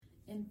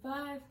In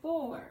 5,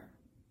 4,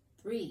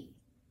 3,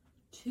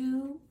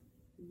 2,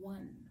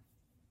 1.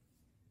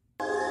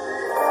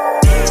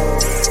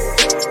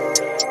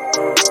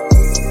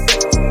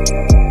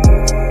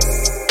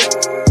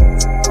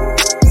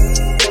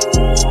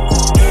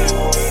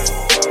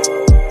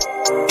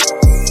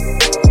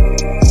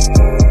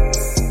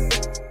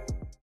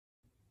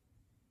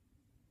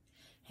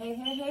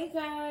 Hey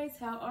guys,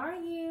 how are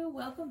you?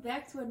 Welcome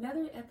back to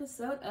another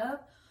episode of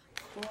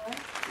Core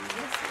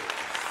Listen.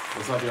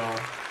 What's up, y'all?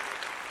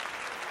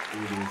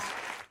 Greetings,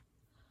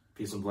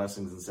 peace and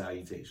blessings and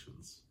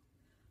salutations.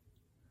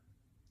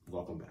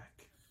 Welcome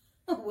back.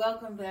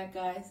 Welcome back,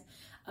 guys.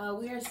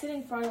 We are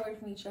sitting far away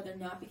from each other,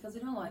 not because we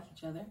don't like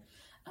each other,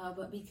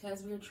 but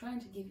because we are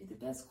trying to give you the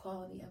best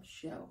quality of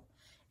show.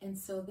 And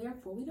so,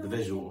 therefore, we don't... The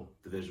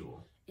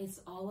visual. It's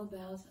all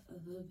about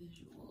the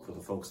visual. For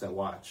the folks that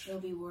watch.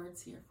 There'll be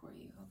words here for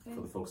you, okay?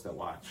 For the folks that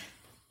watch.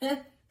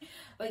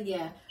 But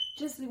yeah,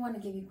 just we want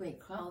to give you great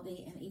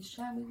quality, and each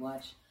time we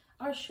watch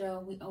our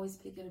show, we always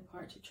pick it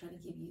apart to try to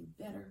give you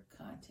better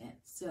content.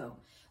 So,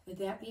 with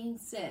that being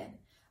said,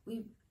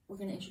 we're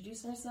going to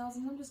introduce ourselves,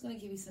 and I'm just going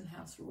to give you some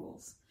house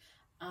rules.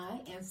 I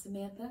am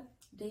Samantha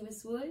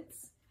Davis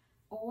Woods,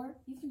 or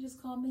you can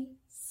just call me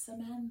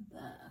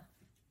Samantha.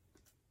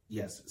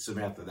 Yes,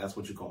 Samantha, that's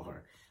what you call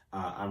her.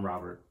 I'm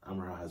Robert. I'm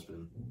her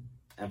husband.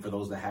 And for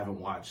those that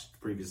haven't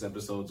watched previous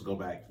episodes, go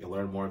back. You'll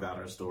learn more about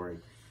our story.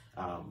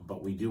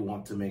 But we do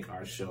want to make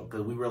our show,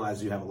 because we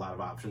realize you have a lot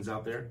of options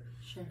out there.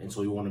 Sure. And so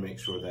we want to make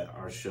sure that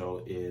our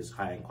show is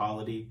high in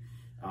quality,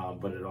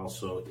 but it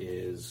also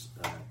is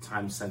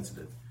time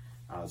sensitive.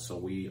 So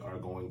we are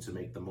going to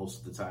make the most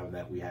of the time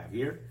that we have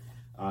here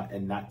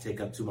and not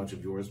take up too much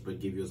of yours, but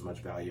give you as much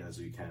value as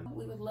we can.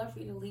 We would love for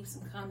you to leave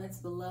some comments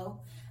below.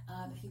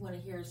 If you want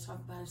to hear us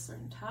talk about a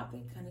certain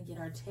topic, kind of get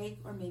our take,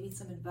 or maybe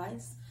some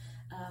advice,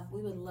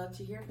 we would love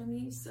to hear from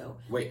you. So,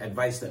 wait,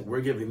 advice that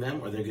we're giving them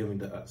or they're giving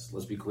to us?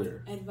 Let's be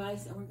clear.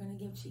 Advice that we're going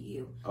to give to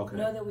you. Okay.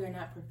 Know that we are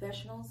not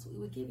professionals. We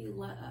would give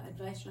you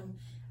advice from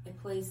a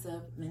place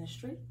of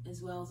ministry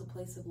as well as a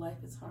place of life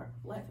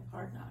of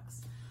hard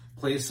knocks.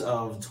 Place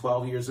of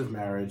 12 years of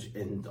marriage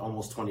and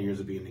almost 20 years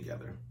of being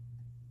together.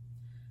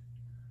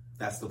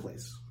 That's the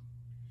place.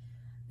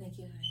 Thank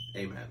you,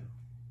 honey. Amen.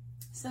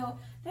 So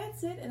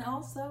that's it. And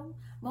also,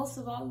 most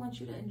of all, we want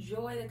you to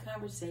enjoy the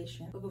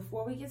conversation. But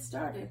before we get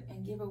started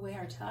and give away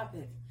our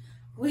topic,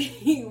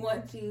 we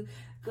want to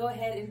go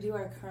ahead and do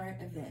our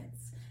current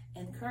events.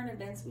 And current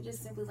events, we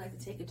just simply like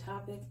to take a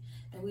topic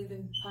that we've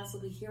been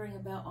possibly hearing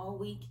about all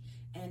week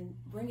and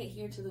bring it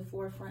here to the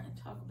forefront and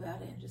talk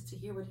about it, and just to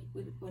hear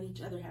what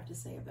each other have to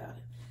say about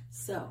it.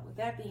 So with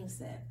that being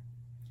said,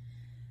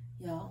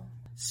 y'all,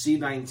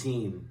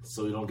 C-19,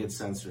 so we don't get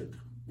censored.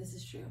 this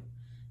is true.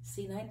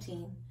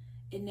 C-19.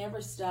 It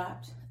never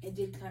stopped. It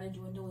did kind of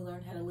dwindle. We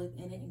learned how to live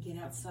in it and get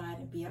outside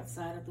and be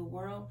outside of the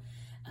world.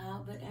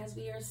 But as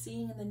we are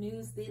seeing in the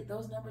news,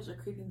 those numbers are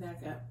creeping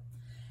back up.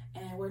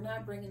 And we're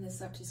not bringing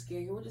this up to scare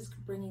you. We're just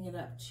bringing it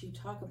up to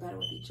talk about it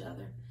with each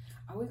other.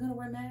 Are we going to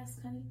wear masks,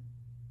 honey?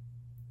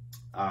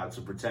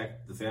 To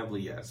protect the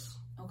family, yes.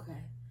 Okay.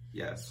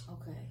 Yes.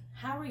 Okay.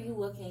 How are you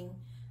looking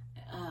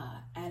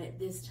at it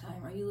this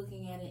time? Are you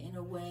looking at it in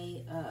a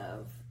way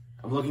of...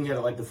 I'm looking at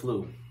it like the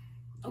flu,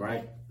 Okay.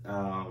 right?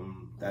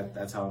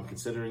 That's how I'm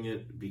considering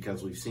it,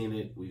 because we've seen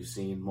it. We've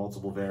seen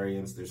multiple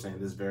variants. They're saying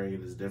this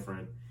variant is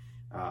different.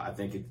 I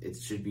think it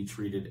should be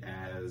treated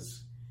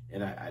as,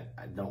 and I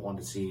don't want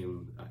to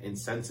seem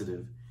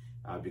insensitive,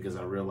 because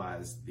I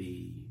realize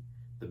the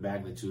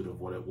magnitude of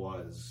what it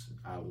was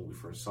when we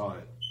first saw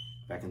it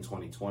back in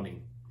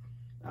 2020.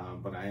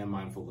 But I am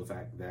mindful of the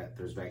fact that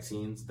there's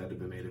vaccines that have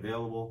been made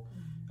available,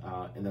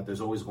 and that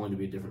there's always going to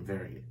be a different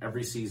variant.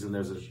 Every season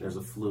there's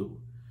a flu.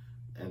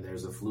 And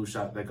there's a flu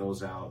shot that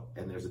goes out,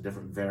 and there's a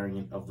different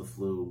variant of the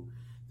flu.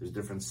 There's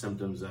different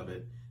symptoms of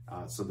it.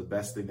 So the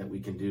best thing that we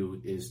can do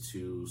is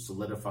to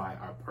solidify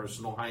our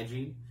personal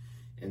hygiene.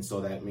 And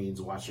so that means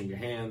washing your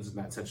hands,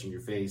 not touching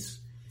your face,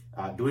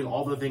 doing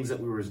all the things that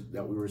we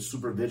were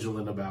super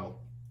vigilant about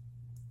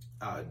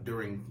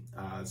during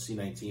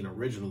C-19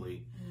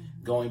 originally,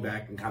 going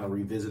back and kind of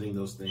revisiting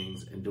those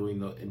things and doing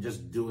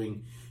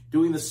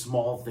the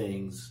small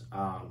things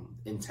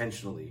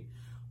intentionally.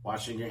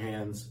 Washing your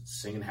hands,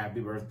 singing happy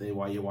birthday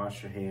while you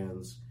wash your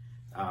hands.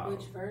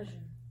 Which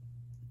version?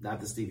 Not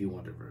the Stevie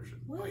Wonder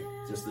version. What? Like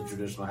just the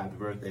traditional happy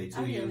birthday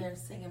to you. I'm in there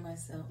singing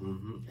myself.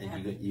 Mm-hmm.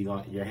 And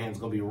your hands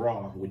going to be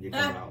raw when you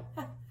come out.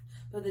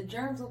 But the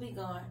germs will be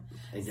gone.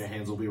 And your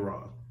hands will be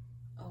raw.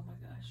 Oh my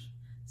gosh.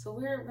 So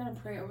we're going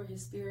to pray over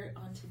his spirit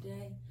on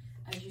today.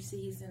 As you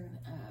see, he's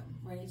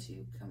ready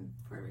to come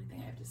for everything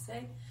I have to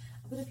say.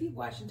 But if you've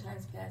watched in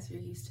times past,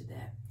 you're used to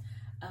that.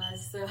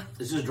 So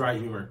It's just dry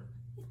humor.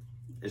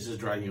 It's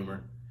just dry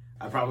humor.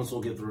 I promise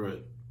we'll get through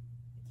it.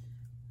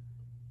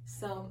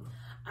 So,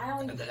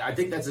 I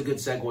think that's a good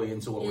segue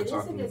into what we're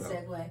talking about. It is a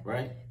good segue.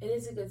 Right? It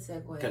is a good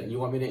segue. Okay, you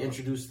want me to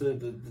introduce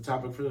the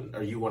topic for it,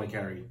 or you want to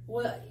carry?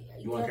 Well,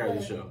 you want to carry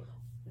the show?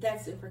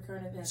 That's it for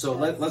current events. So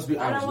let's be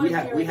honest.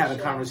 We had a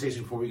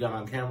conversation before we got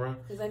on camera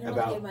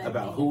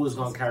about who was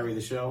going to carry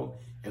the show,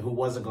 and who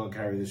wasn't going to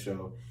carry the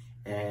show.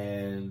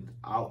 And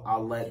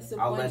I'll let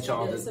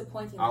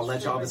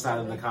y'all decide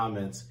in the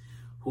comments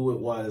who it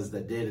was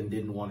that did and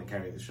didn't want to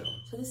carry the show.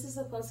 So this is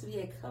supposed to be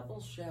a couple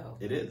show.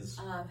 It is.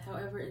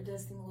 However, it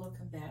does seem a little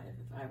combative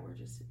if I were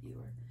just a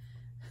viewer.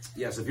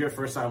 Yes, if you're a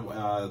first time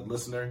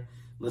listener,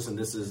 listen.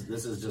 This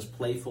is just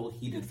playful,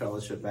 heated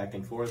fellowship back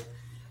and forth.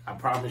 I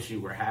promise you,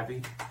 we're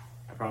happy.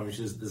 I promise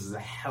you, this is a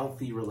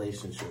healthy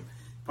relationship.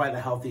 Probably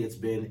the healthiest it's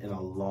been in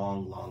a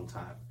long, long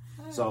time.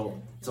 Okay.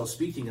 So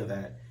speaking of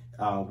that,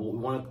 what we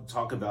want to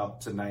talk about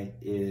tonight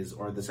is,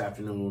 or this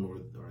afternoon,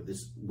 or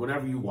this,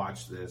 whenever you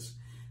watch this,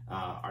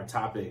 our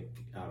topic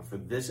for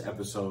this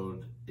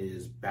episode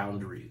is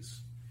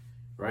boundaries,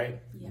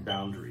 right? Yeah.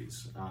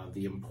 Boundaries,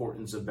 the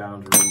importance of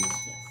boundaries,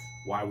 yes.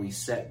 Why we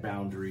set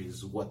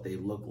boundaries, what they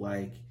look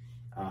like,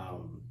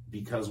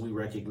 because we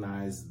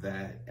recognize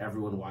that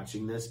everyone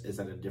watching this is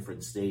at a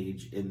different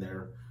stage in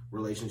their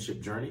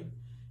relationship journey.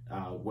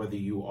 Whether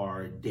you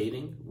are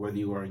dating, whether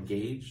you are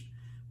engaged,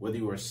 whether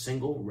you are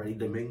single, ready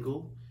to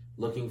mingle,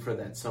 looking for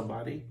that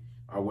somebody,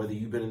 or whether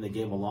you've been in the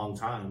game a long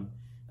time,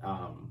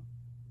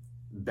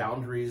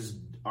 boundaries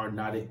are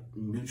not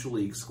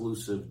mutually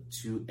exclusive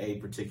to a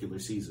particular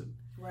season.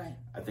 Right.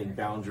 I think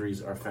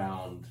boundaries are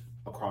found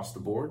across the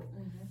board.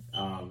 Mm-hmm.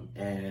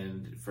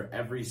 And for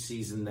every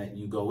season that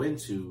you go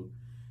into,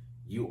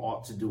 you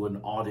ought to do an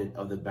audit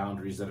of the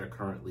boundaries that are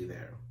currently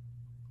there.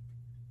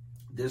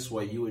 This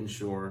way you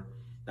ensure,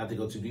 not to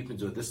go too deep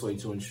into it, this way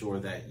to ensure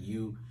that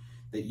you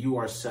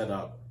are set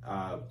up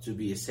to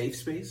be a safe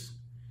space,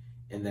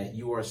 and that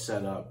you are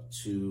set up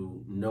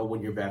to know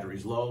when your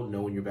battery's low,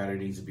 know when your battery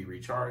needs to be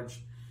recharged,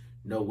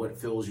 know what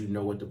fills you,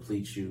 know what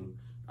depletes you.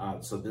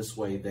 So this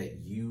way that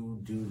you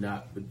do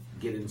not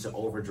get into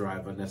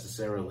overdrive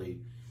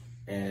unnecessarily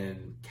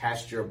and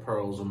cast your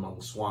pearls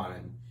among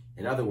swine.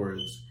 In other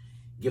words,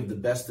 give the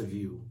best of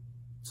you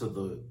to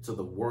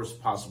the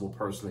worst possible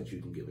person that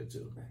you can give it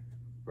to,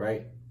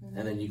 right? Mm-hmm.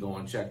 And then you go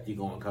unchecked, you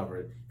go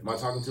uncovered. Am I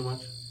talking too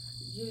much?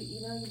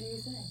 You know, you do your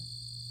thing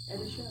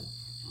every show.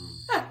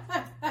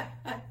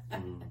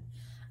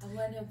 I'm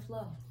letting him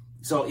flow.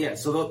 So yeah,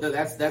 so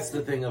that's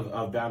the thing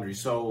of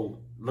boundaries. So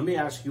let me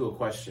ask you a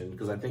question,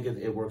 because I think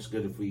it works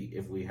good if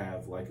we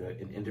have like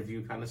an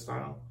interview kind of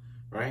style,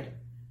 right?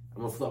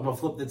 I'm gonna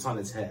flip this on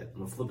its head. I'm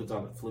gonna flip it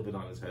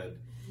on its head.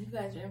 You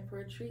guys are in for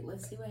a treat.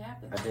 Let's see what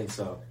happens. I think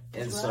so.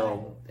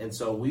 And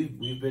so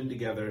we've been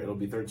together. It'll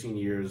be 13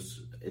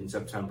 years in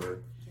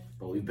September, okay.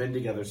 But we've been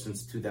together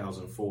since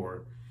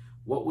 2004.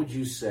 What would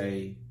you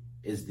say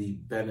is the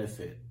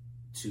benefit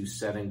to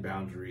setting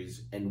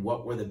boundaries, and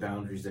what were the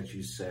boundaries that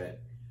you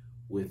set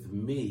with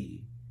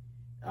me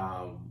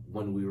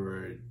when we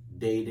were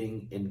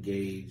dating,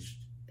 engaged,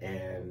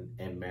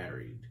 and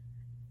married?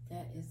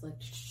 That is like...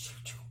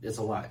 It's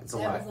a lot. It's a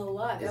lot. That was a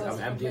lot. I'm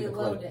emptying the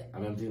clip.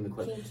 I'm emptying the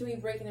clip. Can we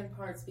break it in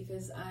parts,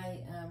 because I...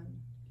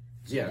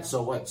 yeah, you know,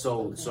 so what?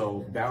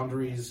 So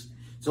boundaries...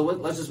 So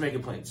let's just make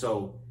it plain.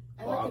 So...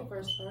 I like the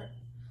first part.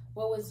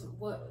 What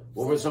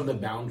were some of the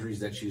boundaries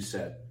that you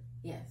set?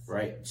 Yes.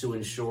 Right? To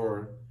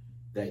ensure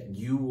that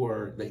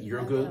you're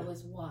good. That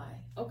was why.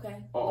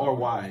 Okay. Or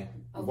why.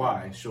 Okay.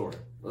 Why, sure.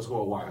 Let's go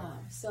with why.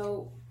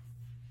 So,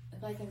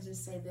 if I can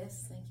just say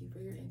this, thank you for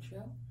your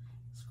intro.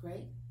 It's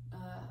great.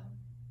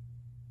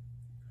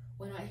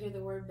 When I hear the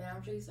word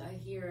boundaries, I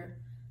hear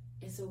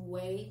it's a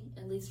way,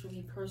 at least for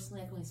me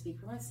personally, I can only speak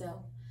for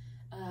myself,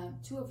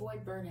 to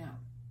avoid burnout.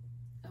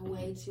 A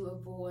way to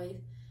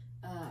avoid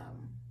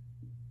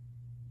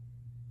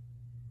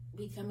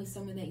becoming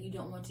someone that you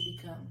don't want to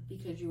become,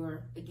 because you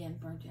are, again,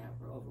 burnt out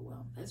or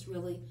overwhelmed. That's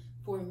really,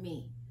 for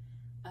me,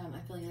 I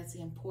feel like that's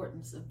the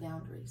importance of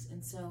boundaries.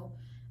 And so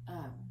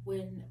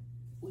when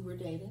we were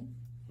dating,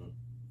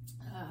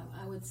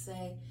 I would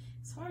say,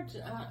 it's hard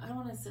to, I don't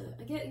want to say,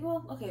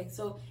 okay,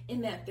 so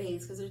in that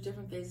phase, because there's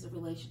different phases of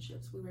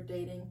relationships, we were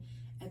dating.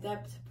 At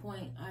that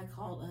point, I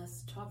called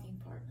us talking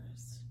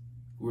partners.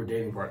 We were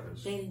dating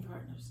partners. Dating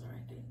partners.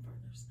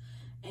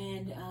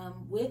 And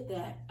with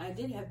that, I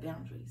did have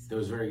boundaries. There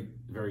was very,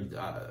 very,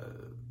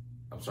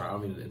 I'm sorry, I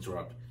don't mean to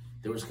interrupt.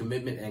 There was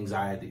commitment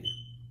anxiety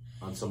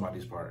on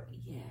somebody's part.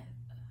 Yeah.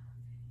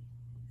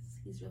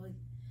 He's really...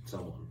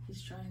 Someone.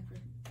 He's trying for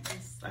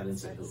this. I didn't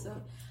say who.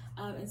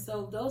 And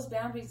so those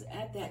boundaries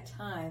at that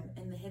time,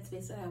 in the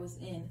headspace that I was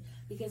in,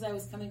 because I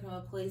was coming from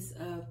a place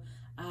of,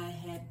 I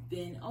had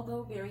been,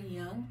 although very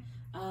young,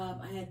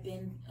 I had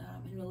been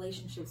in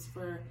relationships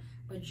for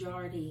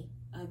majority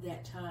of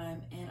that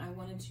time, and I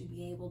wanted to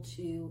be able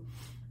to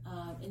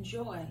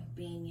enjoy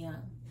being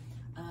young,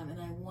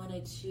 and I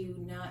wanted to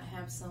not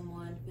have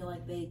someone feel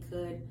like they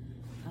could,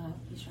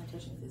 he's trying to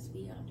touch me with his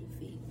feet, I don't do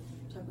feet,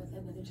 talk about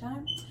that another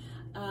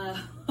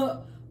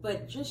time,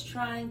 but just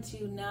trying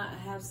to not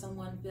have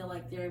someone feel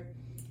like they're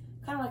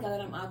kind of like that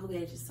I'm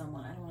obligated to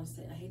someone. I don't want to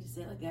say, I hate to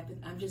say it like that, but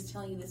I'm just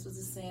telling you this was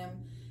the Sam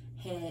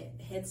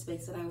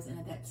headspace that I was in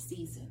at that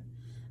season.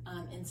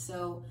 And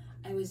so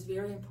it was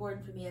very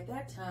important for me at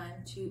that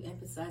time to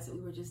emphasize that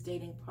we were just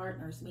dating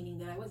partners, meaning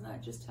that I was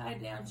not just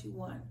tied down to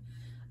one,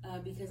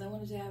 because I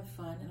wanted to have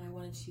fun, and I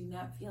wanted to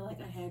not feel like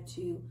I had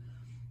to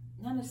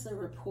not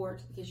necessarily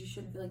report, because you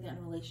shouldn't feel like that in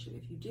a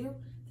relationship. If you do,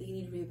 then you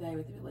need to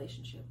reevaluate the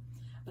relationship.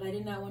 But I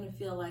did not want to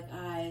feel like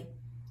I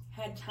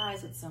had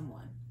ties with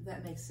someone. If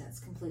that makes sense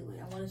completely.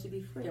 I wanted to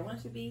be free. I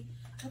wanted to be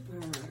a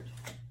bird.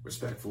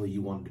 Respectfully,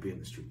 you wanted to be in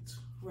the streets.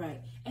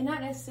 Right. And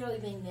not necessarily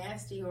being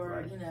nasty or,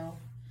 Right. you know,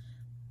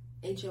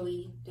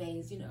 HOE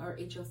days, you know, or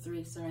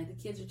HO3, sorry. The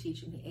kids are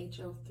teaching me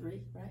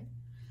HO3, right?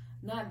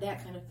 Not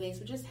that kind of phase,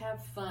 but just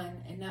have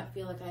fun and not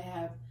feel like I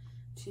have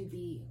to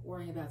be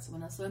worrying about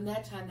someone else. So in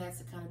that time, that's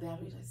the kind of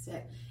boundaries I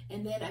set.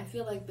 And then I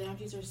feel like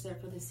boundaries are set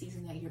for the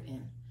season that you're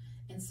in.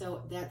 And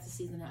so that's the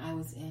season that I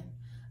was in.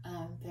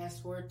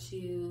 Fast forward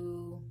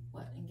to,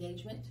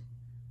 engagement?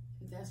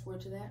 Fast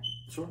forward to that?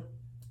 Sure.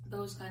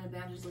 Those kind of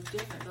boundaries look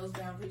different. Those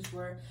boundaries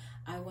were,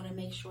 I want to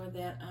make sure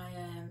that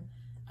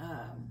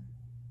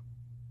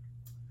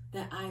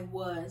I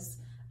was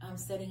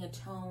setting a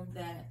tone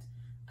that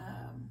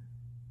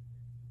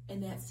in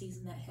that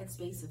season, that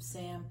headspace of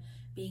Sam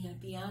being a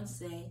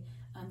fiance,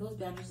 those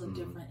boundaries look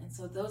different. And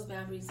so those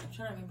boundaries, I'm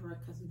trying to remember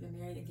because we've been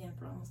married again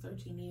for almost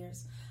 13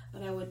 years,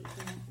 but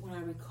when I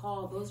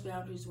recall, those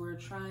boundaries were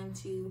trying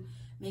to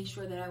make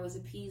sure that I was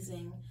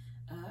appeasing,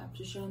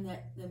 to show him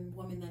that the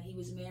woman that he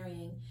was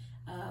marrying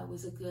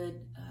was a good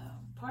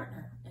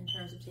partner in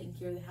terms of taking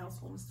care of the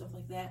household and stuff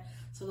like that.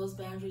 So those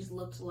boundaries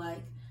looked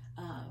like,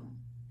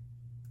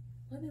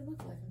 what did they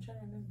look like? I'm trying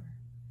to remember.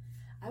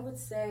 I would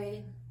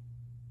say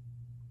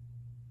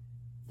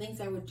things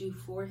I would do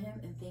for him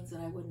and things that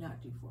I would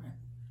not do for him.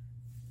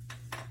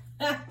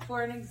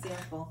 For an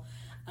example,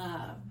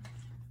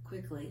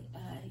 quickly,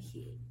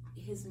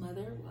 his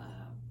mother,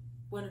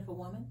 wonderful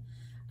woman,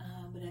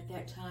 but at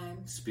that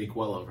time, Speak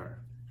well of her.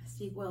 I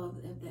speak well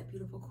of that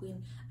beautiful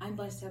queen. I'm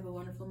blessed to have a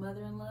wonderful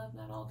mother-in-law.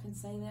 Not all can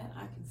say that.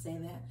 I can say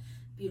that.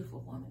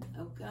 Beautiful woman.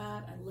 Oh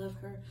God, I love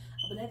her.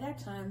 But at that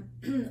time,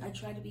 I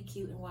tried to be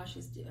cute and wash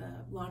his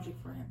laundry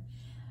for him.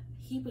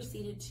 He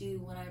proceeded to,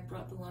 when I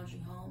brought the laundry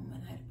home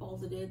and I had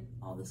folded it,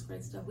 all this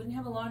great stuff. We didn't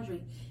have a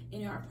laundry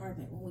in our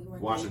apartment when we were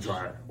Wash and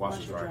dryer. Wash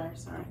and dryer.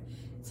 Sorry.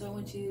 So I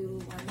went to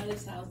my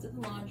mother's house, did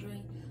the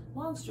laundry.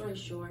 Long story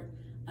short,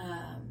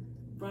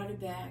 brought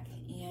it back,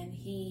 and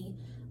he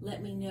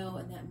let me know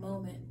in that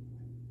moment.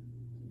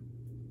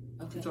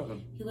 Okay.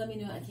 He let me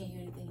know, I can't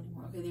hear anything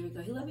anymore. Okay, there we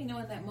go. He let me know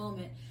in that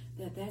moment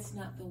that that's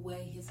not the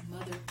way his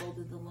mother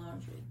folded the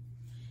laundry.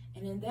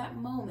 And in that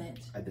moment,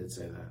 I did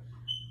say that.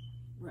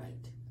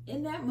 Right.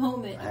 In that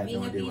moment of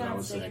being a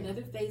fiance,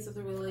 another phase of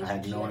the relationship, I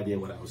had no idea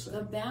what I was saying.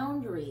 The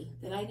boundary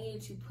that I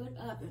needed to put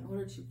up in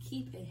order to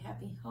keep a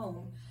happy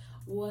home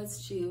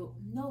was to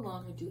no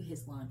longer do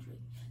his laundry,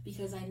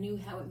 because I knew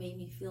how it made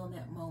me feel in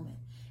that moment.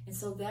 And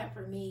so that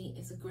for me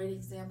is a great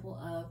example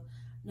of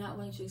not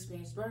wanting to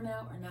experience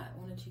burnout or not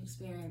wanting to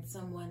experience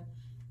someone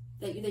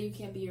that you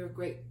can't be your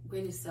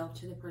greatest self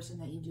to the person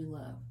that you do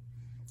love.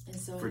 And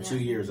so for 2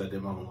 years, I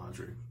did my own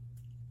laundry.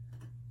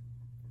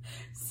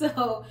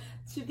 So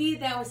to me,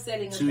 that was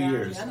setting a 2 boundary.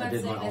 years, I'm not I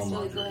did saying my own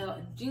necessarily laundry. go out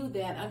and do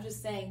that. I'm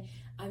just saying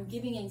I'm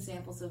giving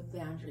examples of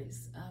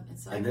boundaries.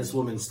 And this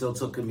woman still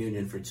took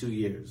communion for 2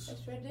 years.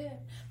 I sure did,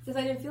 because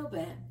I didn't feel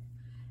bad,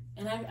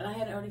 and I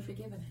had already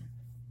forgiven him.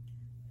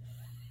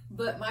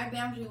 But my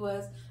boundary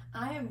was,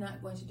 I am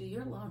not going to do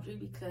your laundry,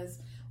 because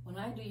when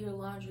I do your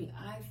laundry,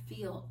 I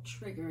feel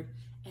triggered,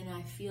 and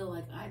I feel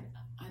like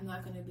I'm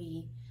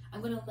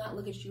going to not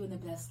look at you in the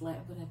best light.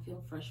 I'm going to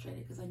feel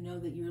frustrated because I know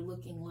that you're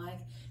looking like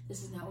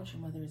this is not what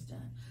your mother has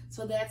done.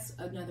 So that's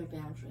another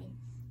boundary.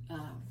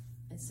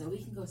 And so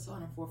we can go so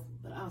on and forth,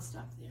 but I'll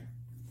stop there.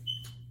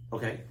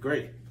 Okay,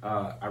 great.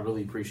 I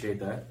really appreciate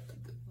that.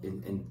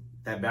 And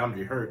that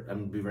boundary hurt. I'm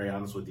going to be very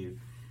honest with you.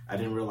 I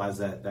didn't realize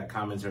that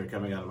commentary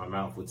coming out of my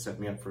mouth would set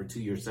me up for a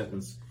 2-year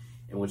sentence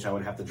in which I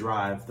would have to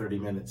drive 30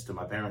 minutes to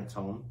my parents'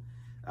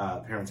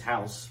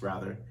 house,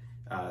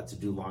 to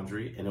do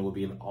laundry, and it would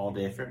be an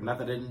all-day affair. Not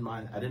that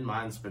I didn't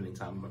mind spending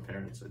time with my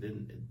parents.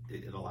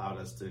 It allowed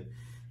us to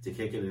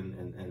kick it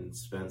and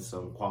spend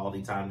some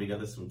quality time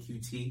together, some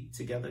QT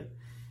together.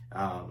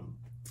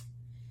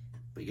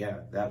 But yeah,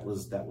 that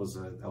was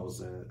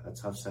a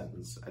tough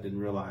sentence. I didn't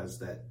realize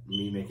that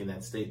me making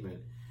that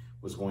statement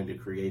was going to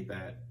create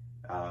that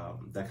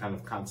kind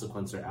of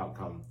consequence or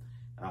outcome.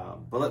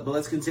 But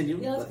let's continue.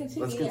 Yeah, let's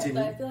continue. Yeah,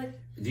 but I feel like,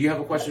 do you have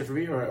a question for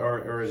me,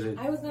 or is it?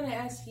 I was going to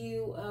ask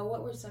you,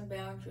 what were some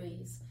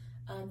boundaries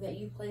that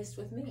you placed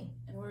with me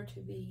in order to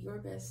be your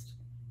best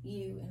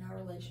you in our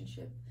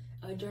relationship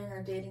during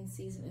our dating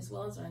season as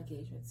well as our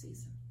engagement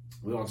season?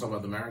 We want to talk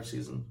about the marriage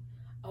season.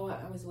 Oh,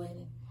 I was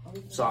waiting.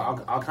 So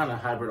I'll kind of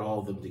hybrid all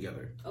of them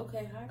together.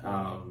 Okay,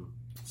 hybrid.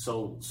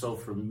 So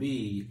for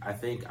me, I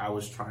think I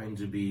was trying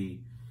to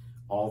be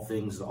all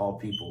things to all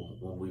people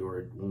when we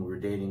were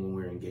dating, when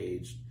we were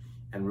engaged,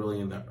 and really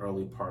in the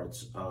early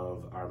parts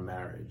of our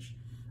marriage.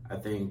 I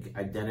think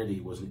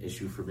identity was an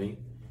issue for me,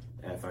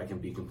 if I can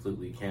be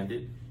completely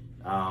candid.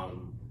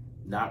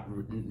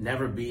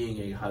 Never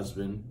being a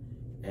husband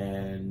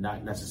and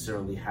not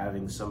necessarily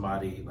having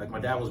somebody, like my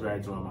dad was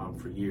married to my mom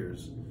for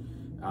years.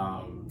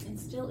 And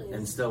still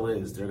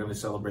is. They're going to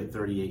celebrate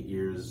 38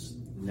 years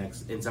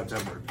in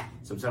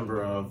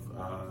September of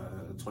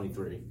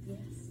 2023. Yes.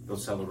 They'll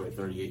celebrate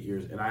 38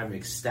 years, and I'm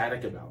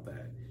ecstatic about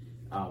that.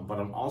 But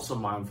I'm also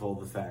mindful of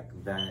the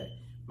fact that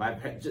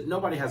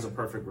nobody has a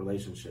perfect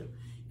relationship.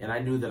 And I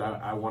knew that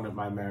I wanted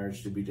my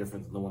marriage to be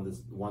different than the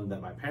one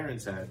that my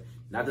parents had.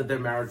 Not that their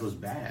marriage was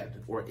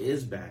bad or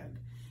is bad.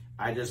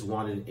 I just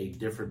wanted a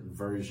different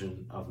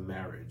version of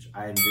marriage.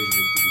 I envisioned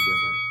it to be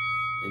different.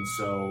 And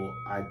so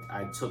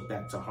I took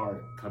that to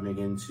heart coming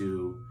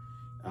into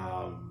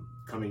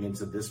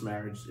this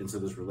marriage, into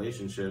this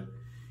relationship.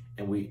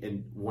 And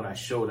when I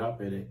showed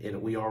up in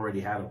it, we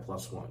already had a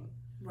 +1.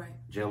 Right.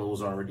 Jayla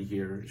was already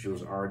here. She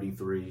was already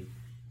 3.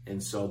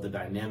 And so the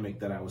dynamic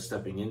that I was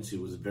stepping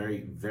into was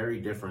very, very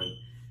different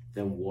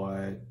than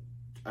what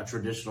a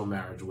traditional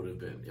marriage would have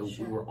been.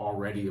 Sure. We were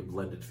already a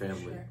blended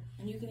family. Sure.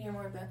 And you can hear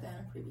more about that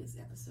in a previous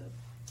episode.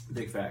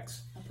 Big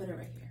facts. I'll put it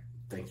right here.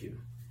 Thank you.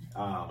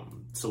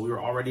 So we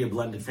were already a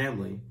blended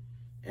family,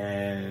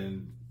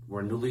 and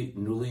we're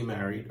newly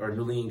married, or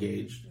newly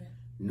engaged, Yeah.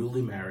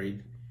 newly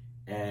married,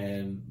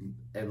 and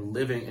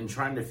living and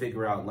trying to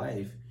figure out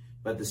life.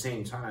 But at the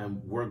same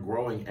time, we're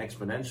growing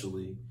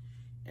exponentially,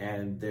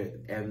 and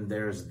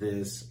there's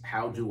this: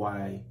 how do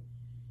I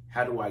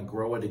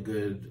grow at a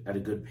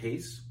good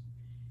pace,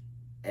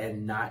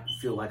 and not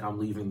feel like I'm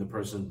leaving the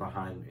person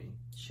behind me?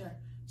 Sure.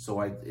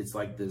 So it's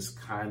like this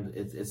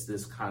it's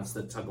this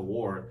constant tug of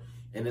war,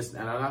 and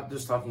I'm not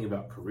just talking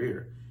about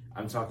career.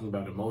 I'm talking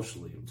about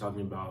emotionally. I'm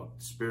talking about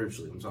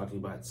spiritually. I'm talking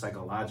about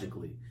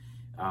psychologically,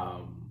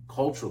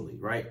 culturally.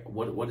 Right?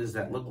 What does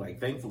that look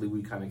like? Thankfully,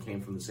 we kind of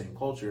came from the same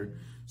culture,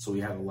 so we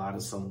had a lot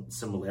of some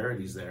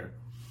similarities there.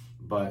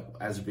 But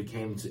as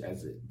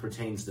it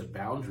pertains to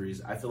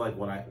boundaries, I feel like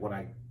what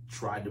I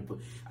tried to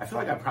put, I feel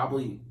like I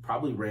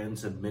probably ran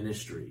to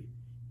ministry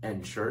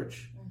and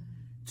church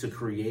to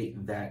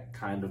create that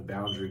kind of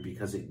boundary,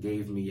 because it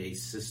gave me a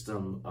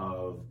system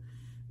of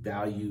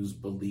values,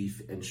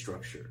 belief, and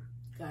structure.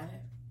 Got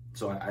it.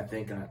 So I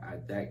think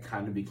that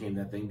kind of became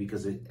that thing,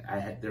 because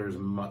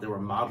there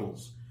were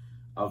models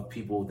of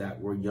people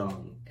that were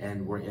young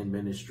and were in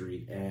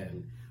ministry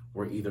and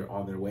were either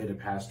on their way to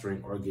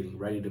pastoring or getting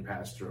ready to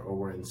pastor or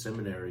were in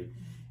seminary.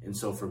 And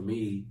so for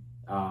me,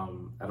 I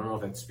don't know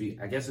if that's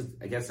I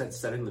guess that's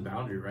setting the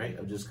boundary, right?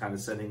 Of just kind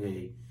of setting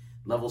a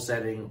level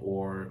setting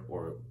or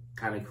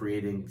kind of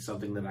creating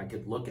something that I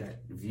could look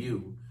at,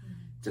 view,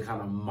 to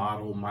kind of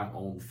model my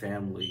own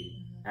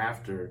family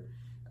after.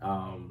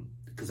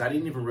 Because I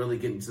didn't even really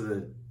get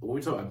into when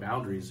we talk about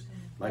boundaries,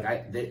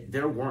 like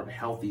there weren't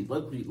healthy,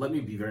 let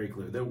me be very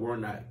clear, there were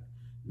not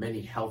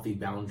many healthy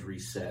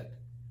boundaries set,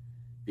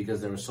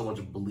 because there was so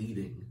much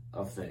bleeding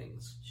of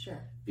things.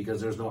 Sure. Because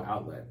there's no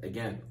outlet.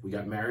 Again, we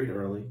got married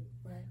early.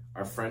 Right.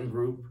 Our friend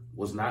group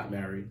was not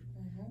married.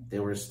 They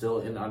were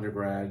still in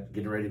undergrad,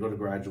 getting ready to go to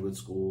graduate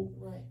school.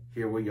 Right.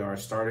 Here we are,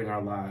 starting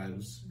our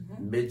lives,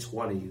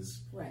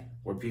 mid-20s, right,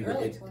 where people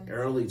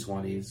early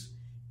 20s,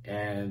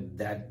 and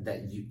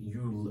that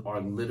you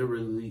are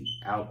literally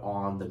out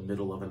on the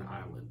middle of an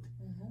island,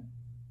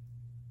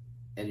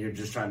 and you're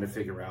just trying to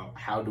figure out,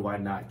 how do I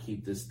not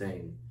keep this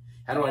thing?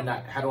 How do I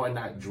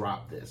not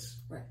drop this?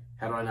 Right.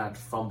 How do I not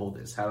fumble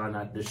this? How do I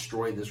not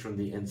destroy this from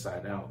the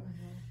inside out?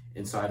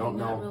 And so I don't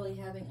know. Not really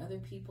having other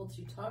people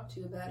to talk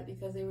to about it,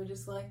 because they were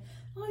just like,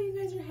 "Oh, you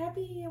guys are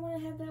happy. I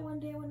want to have that one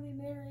day. I want to be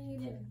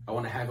married, and I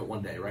want to have it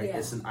one day." Right? Yeah.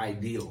 It's an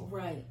ideal.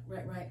 Right.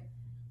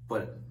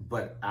 But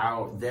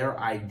their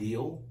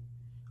ideal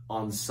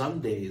on some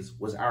days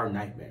was our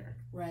nightmare.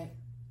 Right.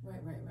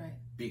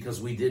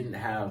 Because we didn't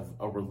have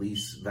a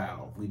release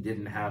valve. We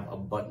didn't have a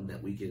button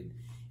that we could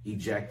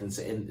eject and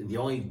say. And the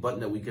only button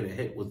that we could have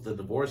hit was the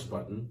divorce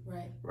button.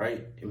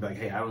 Right. And be like,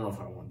 "Hey, I don't know if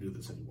I want to do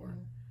this anymore."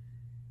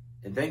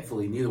 And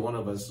thankfully, neither one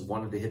of us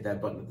wanted to hit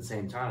that button at the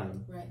same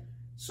time. Right.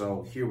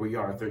 So here we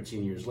are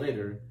 13 years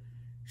later,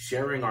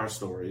 sharing our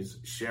stories,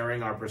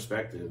 sharing our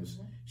perspectives,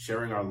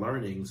 sharing our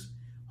learnings,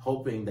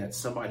 hoping that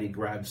somebody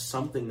grabs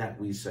something that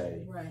we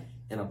say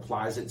and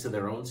applies it to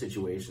their own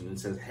situation and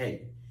says,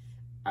 "Hey,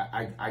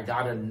 I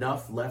got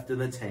enough left in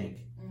the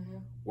tank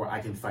where I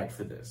can fight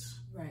for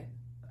this. Right.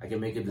 I can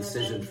make a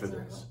decision for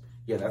this."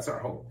 Yeah, that's our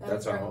hope.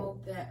 That's our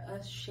hope. That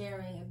us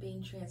sharing and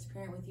being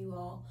transparent with you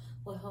all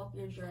will help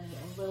your journey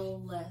a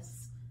little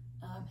less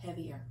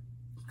heavier.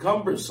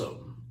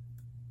 Cumbersome.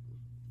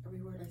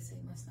 Every word I say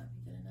must not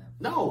be good enough.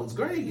 No, it's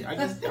great. I'm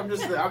just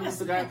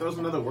the guy that throws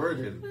another word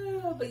in. But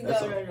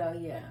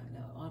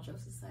all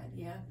jokes aside,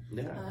 yeah.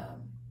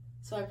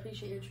 So I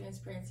appreciate your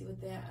transparency with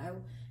that.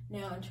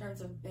 Now, in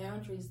terms of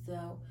boundaries,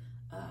 though,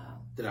 I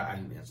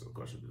didn't answer the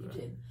question. You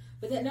did,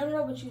 but that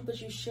no.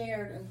 But you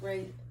shared a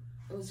great.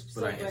 It was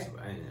so great. I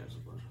didn't answer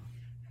the question.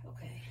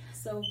 Okay.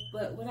 So,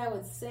 but what I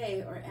would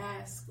say or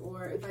ask,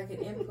 or if I could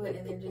input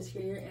and then just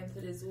hear your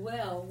input as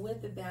well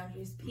with the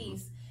boundaries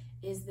piece,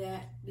 is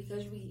that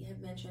because we have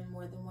mentioned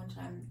more than one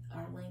time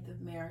our length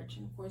of marriage,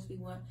 and of course we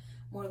want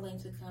more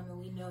length to come, and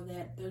we know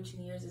that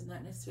 13 years is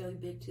not necessarily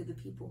big to the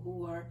people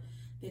who are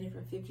been in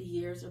for 50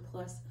 years or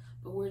plus,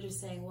 but we're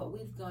just saying what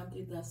we've gone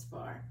through thus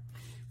far.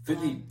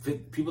 50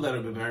 people that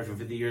have been married for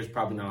 50 years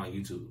probably not on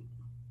YouTube.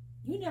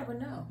 You never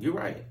know. You're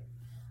right.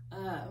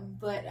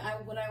 But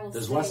what I will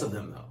There's say, less of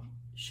them though.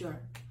 Sure.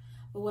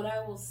 But what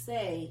I will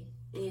say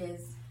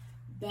is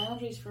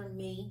boundaries for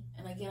me,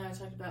 and again, I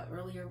talked about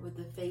earlier with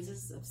the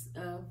phases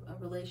of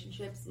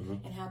relationships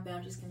and how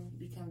boundaries can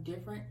become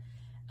different.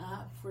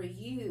 For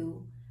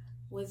you,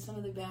 with some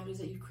of the boundaries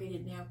that you've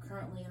created now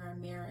currently in our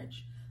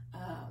marriage,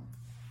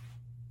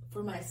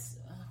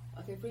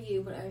 for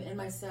you, but and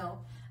myself,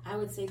 I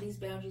would say these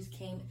boundaries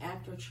came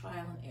after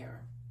trial and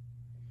error.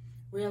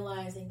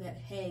 Realizing that,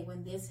 hey,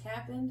 when this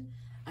happened,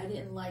 I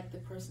didn't like the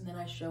person that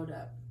I showed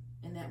up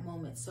in that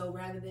moment. So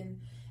rather than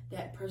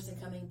that person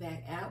coming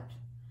back out,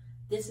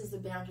 this is the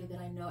boundary that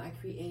I know I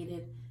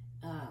created,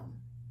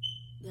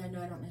 that I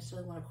know I don't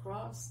necessarily want to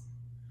cross.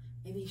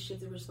 Maybe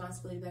shift the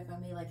responsibility back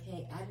on me, like,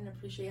 hey, I didn't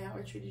appreciate how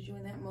I treated you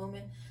in that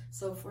moment.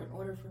 So in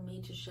order for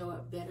me to show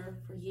up better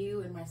for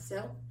you and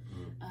myself,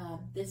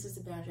 this is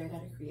the boundary I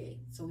got to create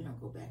so we don't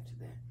go back to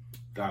that.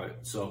 Got it.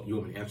 So you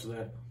want me to answer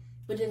that?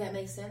 But did that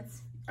make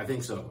sense? I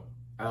think so.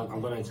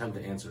 I'm going to attempt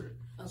to answer it.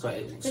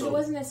 Okay. Because it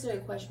wasn't necessarily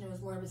a question, it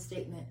was more of a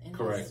statement. And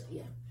correct.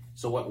 Yeah.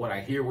 So what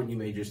I hear when you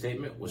made your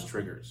statement was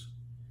triggers.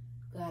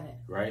 Got it.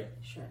 Right?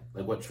 Sure.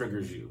 Like what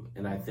triggers you.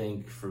 And I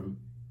think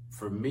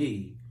for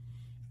me,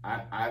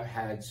 I've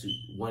had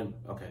to,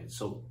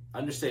 so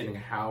understanding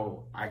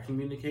how I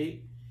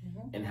communicate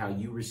and how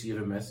you receive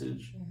a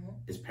message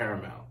is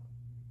paramount.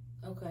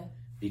 Okay.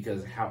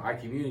 Because how I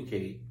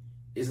communicate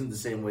isn't the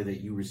same way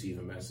that you receive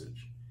a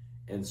message.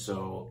 And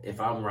so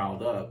if I'm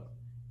riled up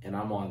and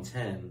I'm on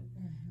 10,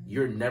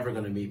 you're never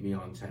going to meet me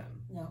on 10.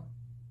 No.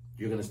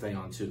 You're going to stay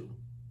on 2.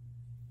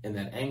 And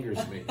that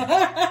angers me.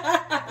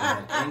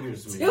 That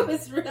angers me. 2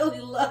 is really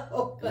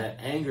low. And that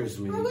angers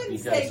me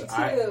because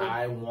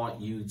I want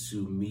you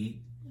to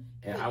meet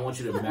and I want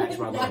you to match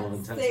my level of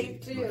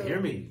intensity. Look, hear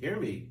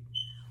me.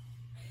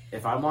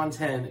 If I'm on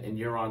 10 and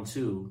you're on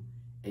 2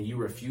 and you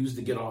refuse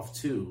to get off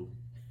 2,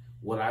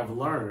 what I've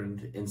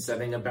learned in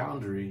setting a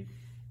boundary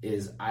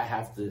is I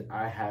have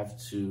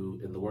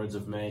to, in the words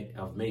of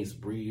Mace,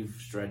 breathe,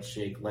 stretch,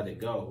 shake, let it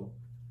go,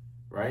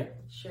 right?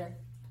 Sure.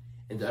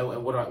 And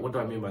what do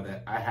I mean by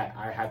that?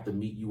 I have to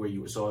meet you where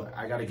you were. So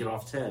I got to get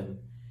off 10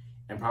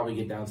 and probably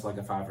get down to like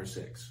a 5 or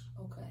 6.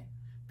 Okay.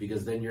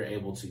 Because then you're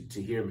able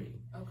to hear me.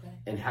 Okay.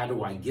 And how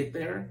do I get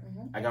there?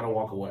 I got to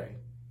walk away.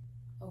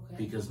 Okay.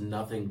 Because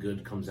nothing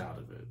good comes out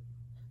of it.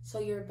 So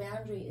your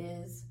boundary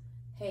is,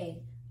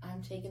 hey,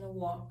 I'm taking a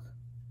walk,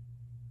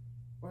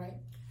 right?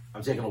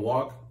 I'm taking a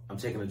walk. I'm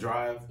taking a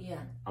drive. Yeah.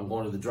 I'm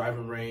going to the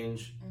driving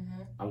range.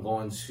 I'm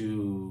going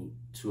to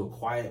a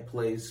quiet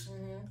place.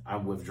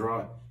 I'm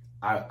withdrawing.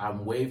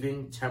 I'm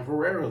waving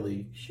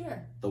temporarily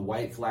the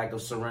white flag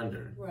of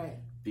surrender. Right.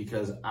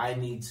 Because I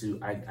need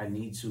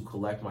to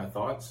collect my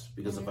thoughts,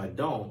 because if I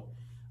don't,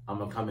 I'm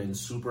gonna come in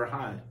super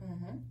high,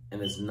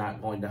 and it's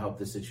not going to help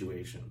the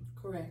situation.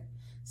 Correct.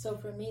 So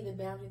for me, the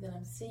boundary that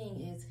I'm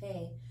seeing is,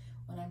 hey,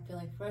 when I'm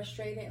feeling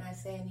frustrated and I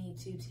say I need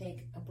to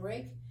take a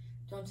break,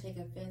 don't take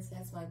offense.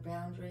 That's my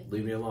boundary.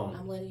 Leave me alone.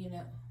 I'm letting you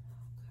know.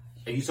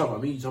 Hey, you talking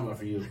about me? You talking about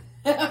for you?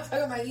 I'm talking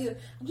about you.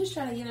 I'm just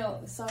trying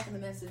to, soften the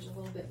message a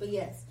little bit. But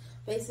yes,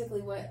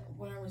 basically what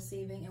I'm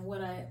receiving and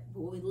what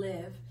we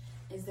live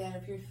is that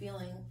if you're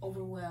feeling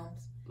overwhelmed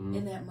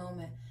in that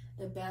moment,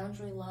 the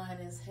boundary line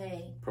is,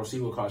 hey,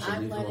 proceed with caution.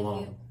 Leave them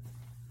alone.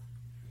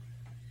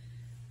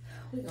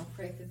 We're gonna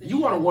pray through this. You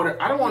want to water?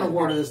 I don't want to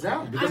water this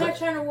down. I'm not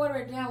trying to water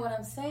it down. What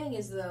I'm saying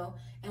is, though,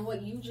 and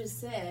what you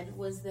just said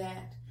was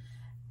that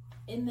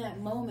in that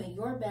moment,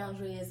 your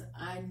boundary is,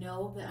 I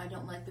know that I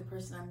don't like the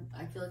person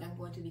I feel like I'm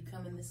going to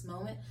become in this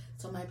moment.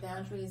 So my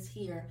boundary is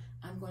here.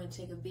 I'm going to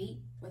take a beat,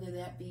 whether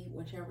that be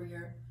whichever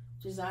your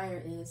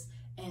desire is,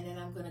 and then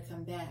I'm going to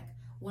come back.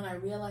 When I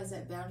realize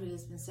that boundary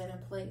has been set in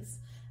place,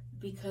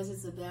 because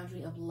it's a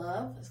boundary of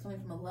love, it's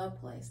coming from a love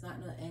place, not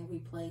an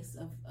angry place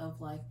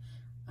of like,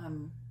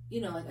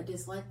 like a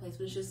dislike place,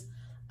 but it's just,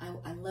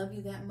 I love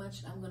you that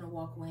much, I'm going to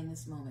walk away in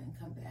this moment and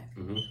come back.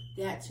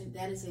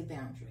 That is a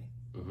boundary.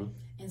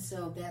 And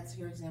so that's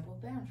your example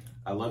of boundary.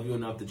 I love you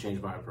enough to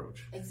change my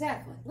approach.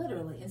 Exactly,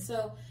 literally. And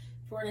so,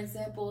 for an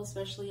example,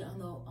 especially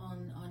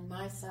on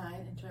my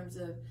side, in terms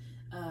of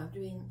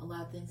doing a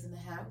lot of things in the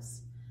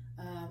house,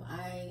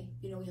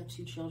 we have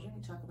 2 children.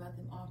 We talk about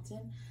them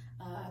often.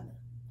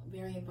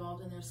 Very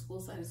involved in their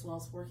school side as well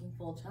as working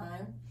full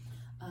time.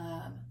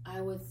 I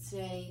would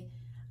say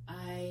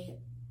I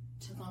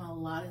took on a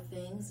lot of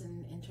things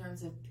in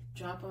terms of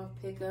drop off,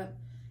 pickup,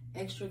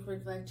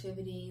 extracurricular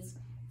activities,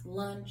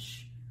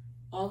 lunch,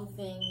 all the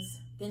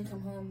things, then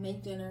come home,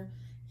 make dinner,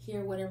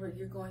 hear whatever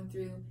you're going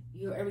through,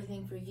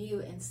 everything for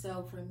you. And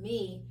so for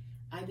me,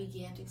 I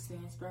began to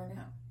experience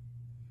burnout.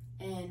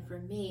 And for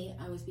me,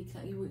 I was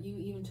you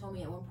even told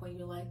me at one point,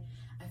 you're like,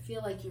 I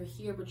feel like you're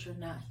here, but you're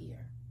not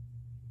here.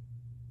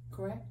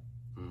 Correct?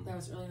 That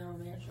was early in our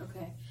marriage.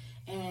 Okay.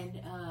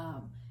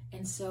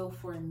 And so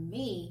for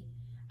me,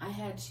 I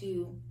had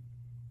to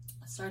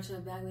start to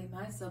evaluate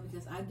myself,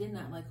 because I did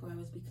not like who I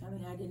was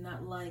becoming. I did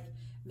not like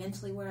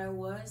mentally where I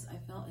was. I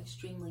felt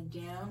extremely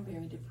down,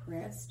 very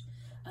depressed.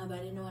 But I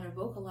didn't know how to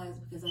vocalize,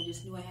 because I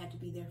just knew I had to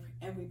be there for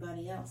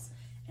everybody else.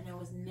 and I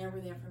was never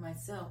there for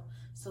myself.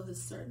 So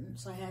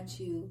I had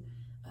to,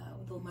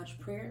 with much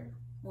prayer,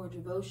 more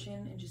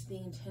devotion, and just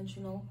being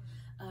intentional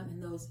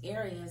in those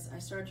areas, I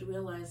started to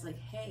realize, like,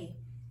 hey,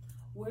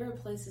 where are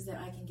places that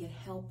I can get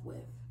help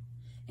with?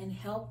 And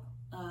help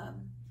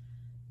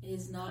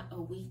is not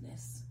a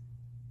weakness.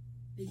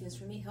 Because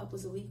for me, help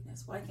is a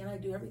weakness. Why can't I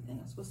do everything?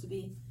 I'm supposed to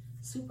be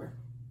super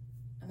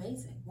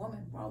amazing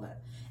woman, all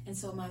that. And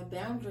so my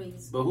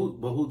boundaries. But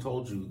who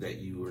told you that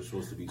you were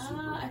supposed to be super?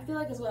 I feel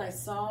like it's what I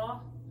saw.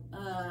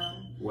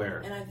 Where?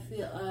 And I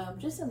feel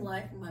just in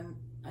life,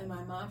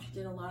 my mom, she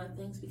did a lot of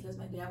things because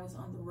my dad was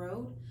on the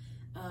road,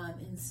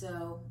 and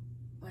so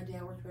my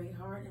dad worked very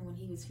hard. And when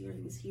he was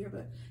here,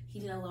 but he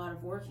did a lot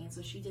of working.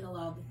 So she did a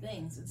lot of the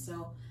things, and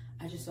so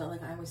I just felt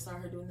like I always saw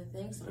her doing the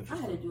things, so I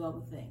had to do all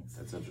the things.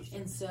 That's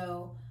interesting. And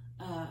so,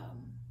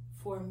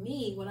 for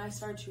me, what I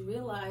started to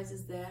realize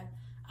is that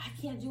I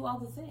can't do all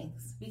the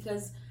things,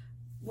 because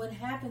what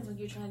happens when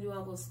you're trying to do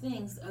all those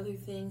things, other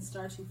things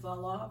start to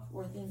fall off,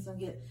 or things don't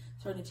get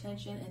certain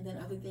attention, and then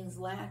other things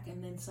lack,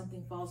 and then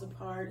something falls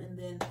apart, and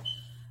then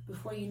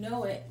before you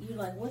know it, you're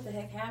like, what the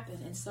heck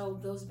happened? And so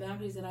those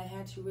boundaries that I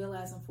had to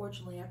realize,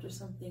 unfortunately, after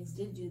some things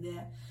did do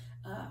that,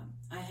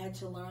 I had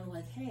to learn,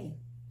 like, hey,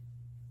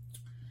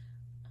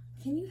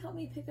 can you help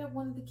me pick up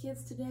one of the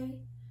kids today?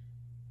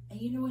 And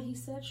you know what he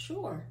said?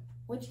 Sure.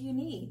 What do you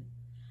need?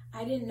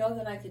 I didn't know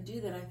that I could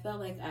do that. I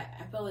felt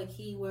like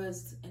he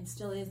was and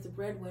still is the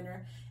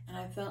breadwinner, and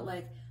I felt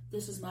like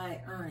this was my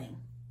earning.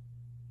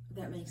 If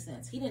that makes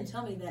sense. He didn't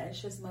tell me that.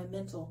 It's just my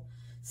mental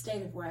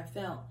state of where I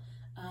felt.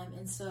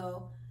 And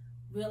so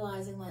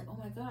realizing, like, oh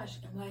my gosh,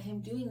 and by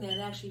him doing that, it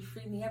actually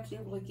freed me up to be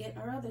able to get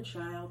our other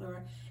child,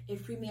 or it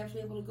freed me up to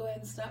be able to go ahead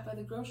and stop by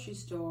the grocery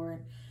store.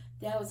 And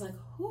that was like,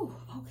 whew,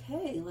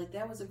 okay, like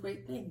that was a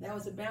great thing. That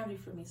was a boundary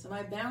for me. So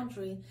my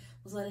boundary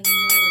was letting him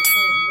know, like,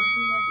 hey,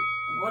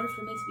 in order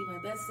for me to be my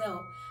best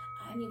self,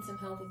 I need some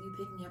help with you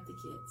picking up the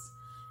kids.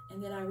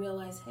 And then I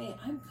realized, hey,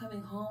 I'm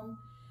coming home,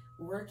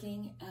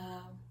 working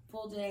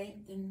full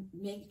day, then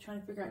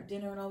trying to figure out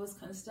dinner and all this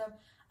kind of stuff.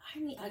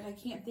 I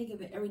can't think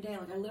of it every day.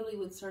 Like, I literally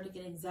would start to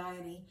get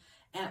anxiety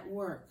at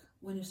work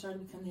when it started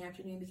to become the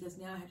afternoon, because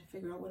now I have to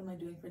figure out, what am I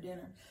doing for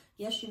dinner?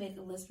 Yes, you make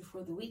a list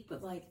before the week,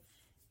 but like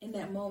in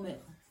that moment,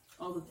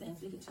 all the things,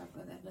 we could talk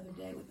about that another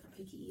day with our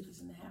picky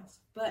eaters in the house.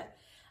 But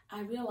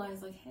I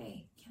realized, like,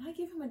 hey, can I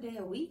give him a day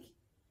a week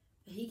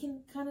that he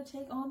can kind of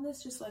take on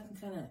this, just so I can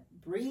kind of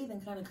breathe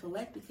and kind of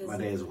collect? Because my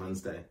day is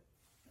Wednesday.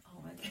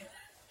 Oh my God.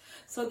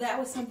 So that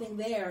was something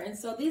there. And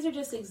so these are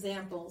just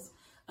examples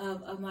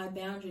of my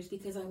boundaries,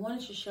 because I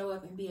wanted to show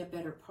up and be a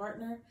better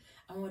partner.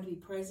 I wanted to be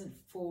present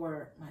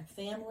for my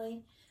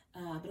family,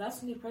 but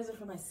also be present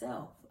for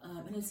myself.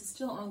 And it's a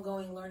still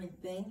ongoing learning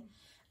thing.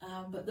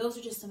 But those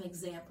are just some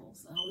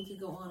examples. We could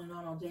go on and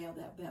on all day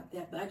about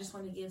that, but I just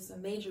wanted to give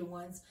some major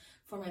ones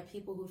for my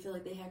people who feel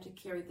like they have to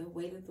carry the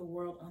weight of the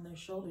world on their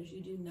shoulders.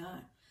 You do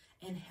not.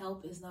 And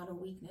help is not a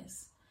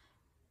weakness.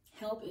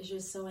 Help is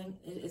just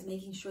is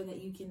making sure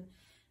that you can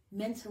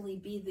mentally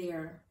be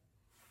there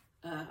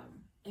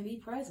and be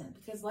present,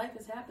 because life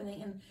is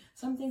happening, and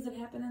some things that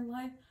happen in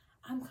life,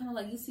 I'm kind of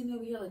like, you see me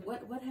over here, like,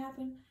 what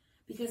happened?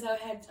 Because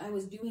I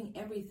was doing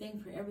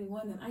everything for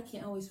everyone that I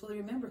can't always fully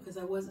remember, because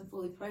I wasn't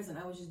fully present.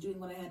 I was just doing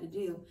what I had to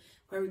do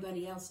for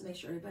everybody else to make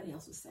sure everybody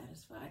else was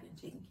satisfied and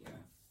taken care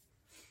of.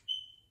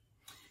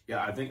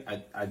 Yeah, I think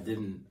I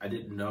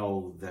didn't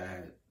know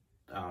that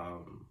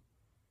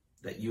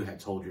that you had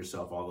told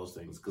yourself all those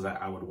things, because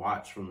I would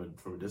watch from a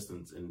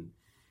distance, and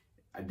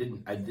I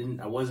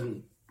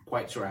wasn't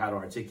quite sure how to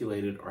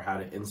articulate it or how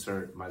to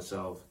insert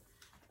myself.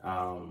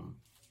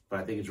 But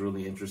I think it's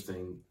really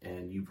interesting,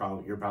 and you're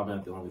probably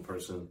not the only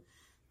person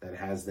that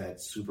has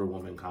that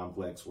superwoman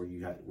complex where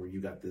you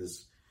got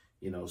this,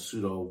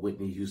 pseudo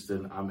Whitney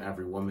Houston, I'm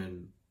every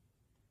woman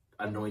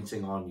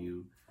anointing on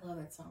you. I love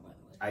that song, by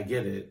the way. I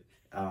get it,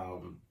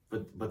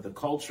 but the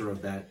culture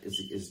of that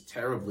is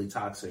terribly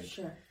toxic.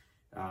 Sure.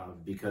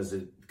 Because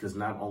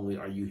not only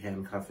are you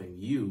handcuffing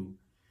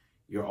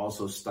you're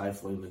also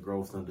stifling the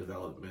growth and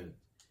development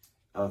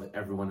of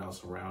everyone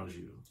else around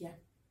you. Yeah.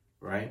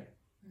 Right.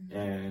 Mm-hmm.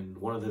 And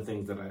one of the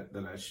things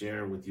that I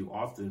share with you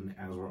often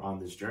as we're on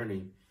this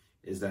journey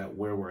is that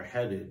where we're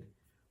headed,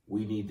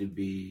 we need to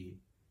be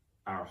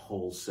our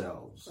whole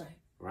selves.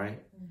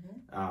 Right.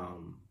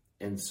 Mm-hmm.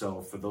 And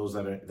so for those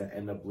that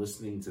end up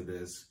listening to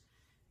this,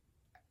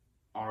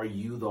 are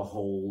you the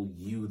whole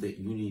you that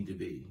you need to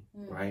be?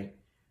 Mm-hmm. Right.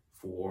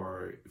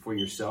 For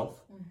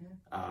yourself,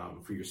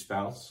 mm-hmm. For your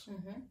spouse,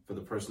 mm-hmm. for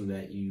the person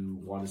that you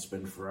want to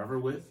spend forever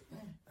with,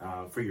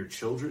 for your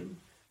children,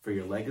 for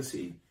your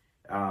legacy.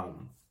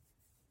 So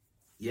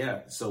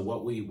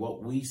what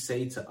we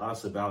say to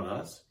us about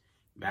us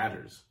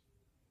matters.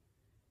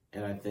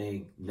 And I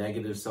think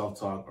negative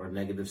self-talk or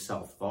negative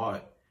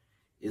self-thought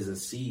is a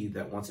seed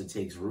that once it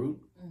takes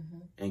root mm-hmm.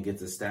 and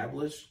gets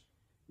established,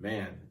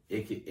 man,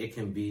 it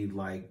can be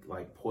like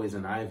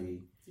poison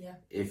ivy. Yeah.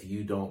 If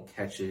you don't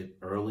catch it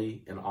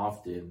early and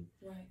often,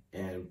 right.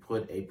 and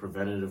put a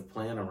preventative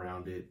plan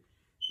around it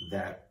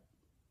that,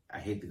 I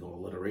hate to go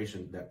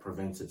alliteration, that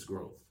prevents its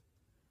growth.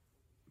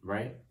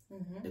 right?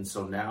 Mm-hmm. And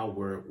so now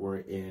we're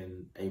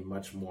in a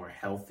much more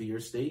healthier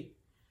state.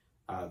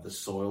 The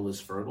soil is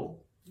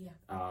fertile. Yeah.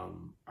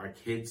 Our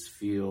kids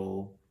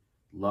feel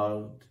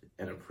loved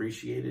and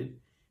appreciated,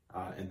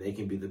 and they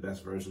can be the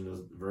best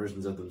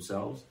versions of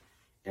themselves.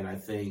 And I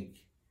think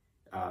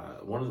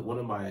one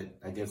of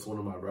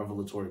my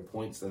revelatory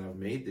points that I've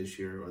made this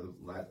year or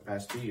the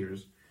past 2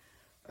 years,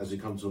 as we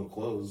come to a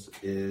close,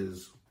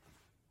 is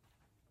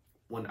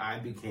when I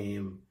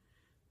became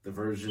the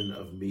version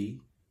of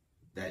me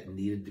that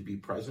needed to be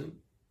present,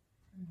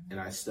 and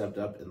I stepped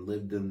up and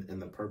lived in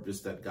the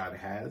purpose that God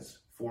has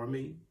for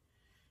me,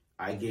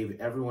 I gave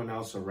everyone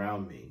else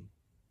around me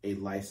a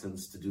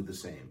license to do the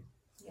same.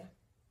 Yeah.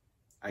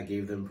 I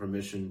gave them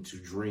permission to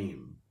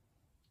dream,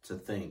 to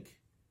think,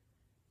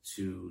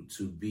 to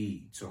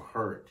be, to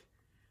hurt,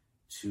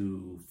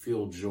 to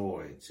feel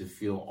joy, to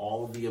feel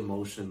all of the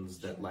emotions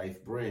that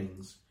life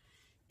brings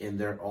in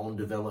their own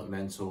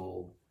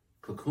developmental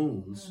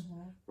cocoons,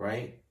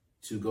 right?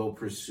 To go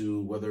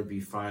pursue, whether it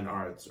be fine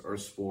arts or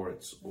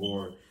sports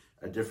or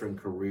a different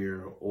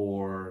career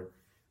or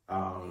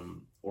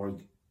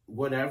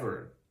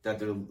whatever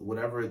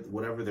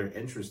their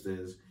interest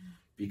is,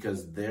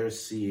 because they're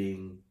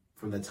seeing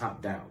from the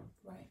top down.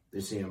 Right.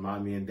 They're seeing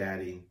mommy and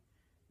daddy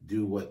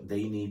do what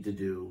they need to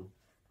do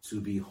to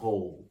be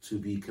whole, to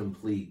be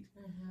complete.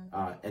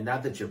 And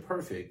not that you're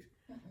perfect,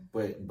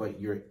 but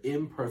you're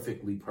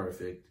imperfectly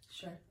perfect.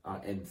 Sure.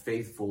 And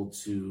faithful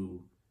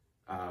to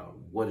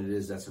what it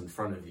is that's in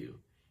front of you.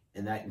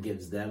 And that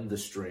gives them the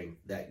strength,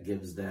 that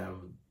gives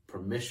them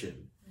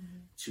permission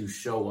to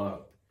show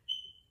up,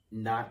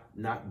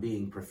 not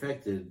being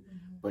perfected,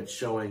 but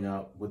showing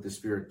up with the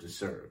spirit to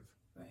serve.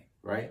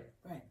 Right?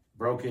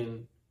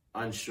 Broken,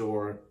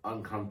 unsure,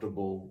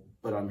 uncomfortable,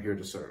 but I'm here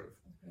to serve.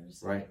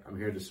 Right? I'm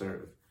here to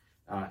serve.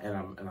 And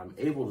I'm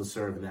able to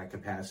serve in that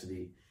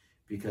capacity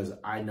because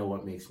I know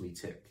what makes me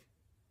tick.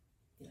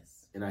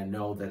 Yes. And I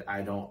know that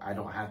I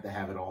don't have to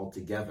have it all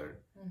together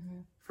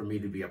for me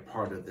to be a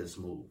part of this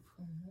move.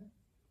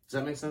 Does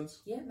that make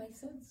sense? Yeah, it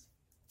makes sense.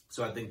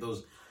 So I think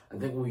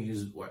when we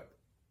use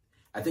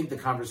I think the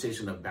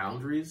conversation of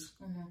boundaries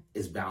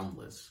is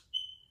boundless.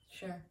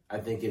 Sure. I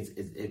think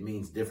it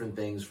means different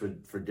things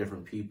for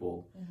different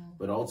people,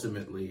 but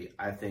ultimately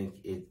I think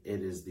it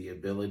is the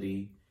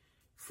ability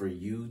for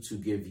you to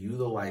give you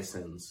the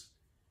license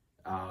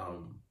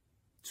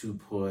to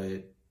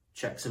put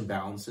checks and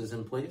balances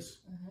in place,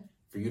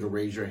 for you to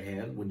raise your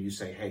hand when you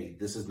say, hey,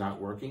 this is not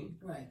working.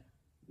 Right.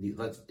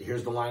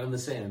 Here's the line in the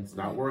sand. It's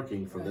not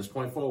working. From this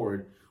point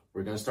forward,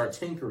 we're going to start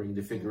tinkering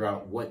to figure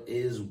out what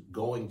is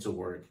going to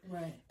work.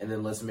 Right. And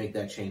then let's make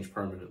that change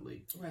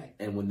permanently. Right.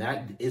 And when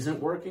that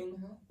isn't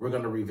working, we're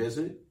going to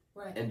revisit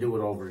and do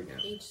it over again.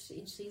 Each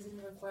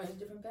season requires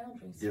different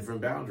boundaries.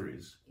 Different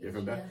boundaries.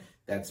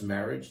 That's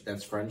marriage.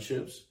 That's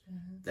friendships.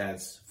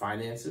 That's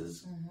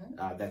finances.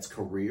 That's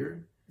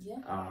career. Yeah.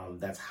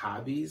 That's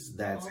hobbies.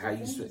 That's all how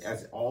you.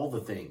 That's all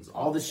the things.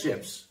 All the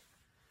ships.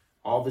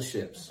 All the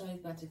ships. That's why he's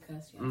about to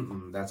cuss.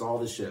 That's all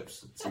the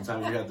ships.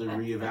 Sometimes you have to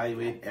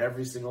reevaluate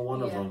every single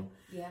one of them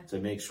to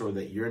make sure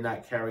that you're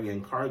not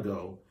carrying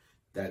cargo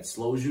that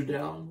slows you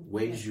down,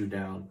 weighs you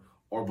down,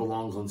 or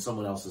belongs on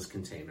someone else's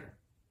container.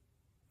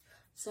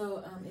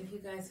 So if you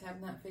guys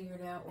have not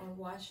figured out or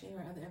watched any of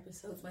our other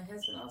episodes, my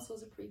husband also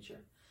is a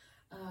preacher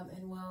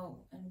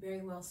and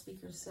very well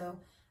speaker. So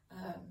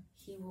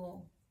he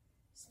will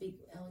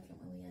speak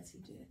eloquently as he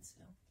did.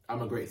 So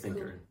I'm a great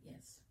thinker. Cool.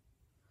 Yes.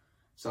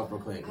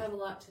 Self-proclaimed. I have a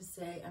lot to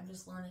say. I'm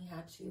just learning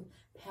how to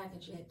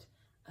package it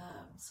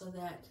so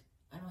that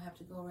I don't have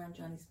to go around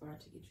Johnny's bar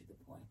to get you the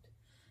point.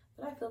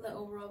 But I feel that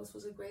overall this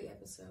was a great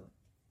episode.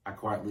 I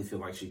quietly feel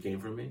like she came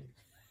for me.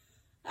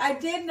 I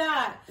did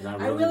not. And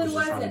I really was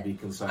just trying to be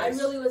concise. I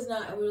really was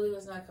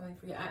not coming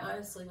for you. I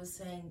honestly was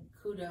saying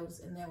kudos,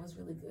 and that was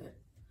really good.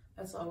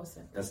 That's all I was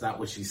saying. That's not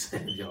what she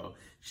said, yo.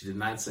 She did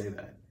not say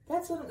that.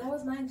 That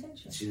was my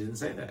intention. She didn't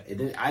say that.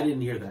 I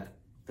didn't hear that.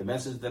 The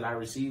message that I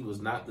received was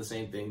not the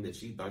same thing that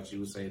she thought she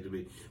was saying to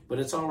me. But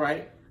it's all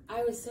right.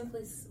 I was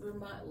simply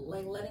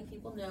letting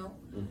people know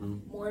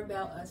more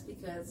about us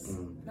because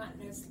not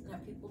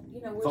people,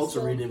 we're folks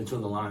are reading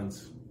between the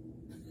lines.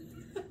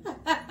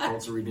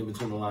 Folks are reading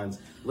between the lines.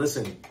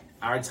 Listen,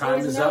 our time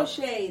is up.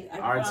 Shade.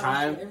 Our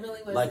time, it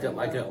really was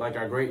like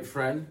our great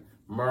friend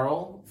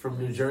Merle from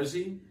New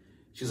Jersey.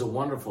 She's a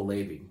wonderful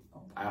lady.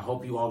 I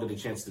hope you all get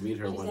a chance to meet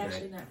her one day. She's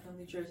actually not from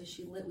New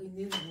Jersey. We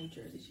knew her in New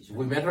Jersey.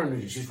 We met her in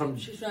New Jersey. She's from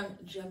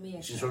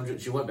Jamaica.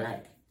 She went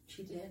back.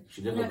 She did.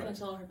 We're not going to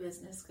tell her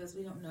business because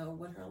we don't know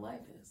what her life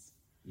is.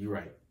 You're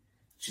right.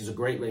 She's a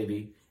great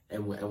lady.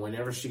 And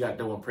whenever she got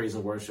done with praise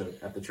and worship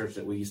at the church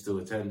that we used to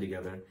attend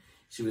together,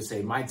 she would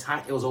say, my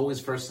time, it was always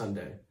first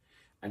Sunday.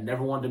 I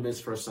never wanted to miss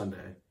first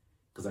Sunday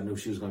because I knew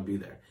she was going to be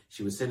there.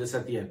 She would say this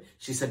at the end.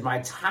 She said,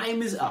 my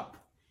time is up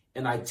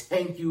and I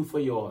thank you for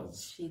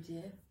yours. She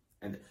did.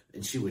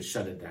 And she would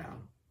shut it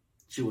down.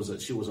 She was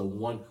a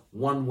one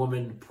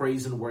woman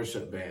praise and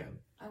worship band.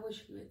 I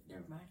wish we would.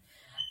 Never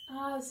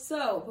mind.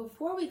 So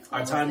before we close,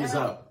 our time is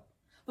up.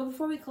 But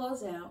before we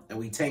close out, and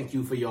we thank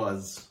you for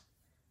yours.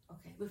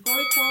 Okay. before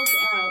we close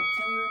out,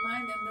 can we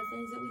remind them the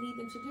things that we need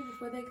them to do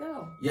before they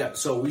go? Yeah,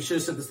 so we should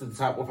have said this at the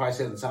top. We'll probably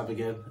say it at the top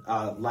again.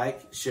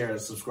 Like, share,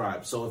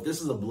 subscribe. So if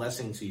this is a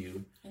blessing to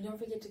you, and don't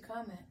forget to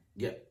comment.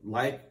 Yeah,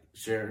 like,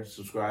 share,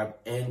 subscribe,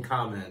 and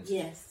comment.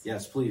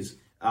 Yes, please.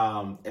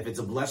 If it's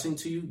a blessing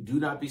to you, do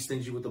not be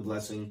stingy with the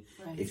blessing.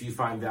 Right. If you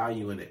find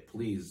value in it,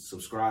 please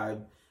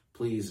subscribe.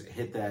 Please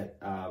hit that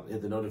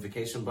hit the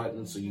notification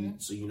button so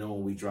you know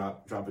when we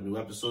drop a new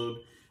episode.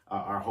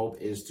 Our hope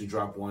is to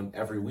drop one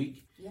every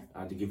week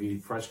to give you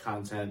fresh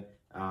content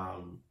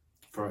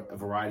for a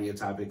variety of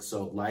topics.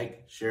 So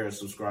like, share,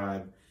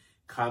 subscribe,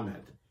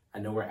 comment. I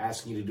know we're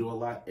asking you to do a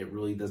lot. It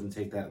really doesn't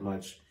take that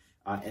much.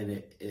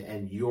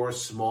 And your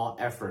small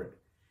effort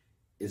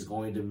is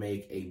going to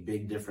make a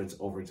big difference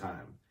over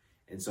time.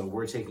 And so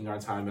we're taking our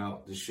time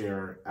out to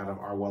share out of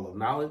our well of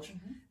knowledge.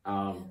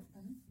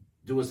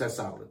 Do us that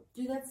solid.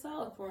 Do that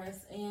solid for us.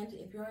 And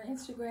if you're on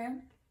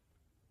Instagram,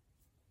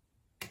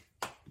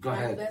 go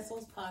ahead. Cracked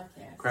Vessels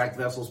Podcast. Cracked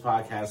Vessels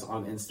Podcast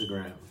on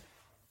Instagram.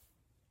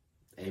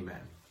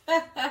 Amen.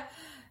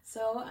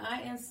 So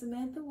I am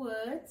Samantha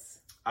Woods.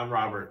 I'm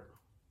Robert.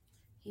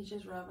 He's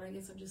just Robert. I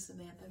guess I'm just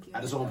Samantha.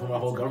 I just want to put my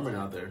whole government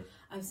out there.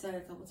 I've said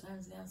it a couple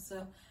times now.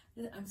 So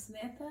I'm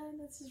Samantha, and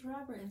this is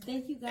Robert. And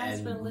thank you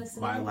guys for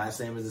listening. My last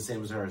name is the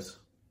same as hers.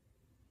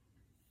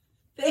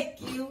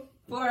 Thank you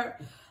for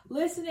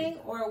listening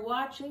or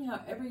watching,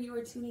 however you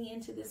are tuning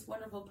into this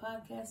wonderful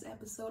podcast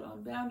episode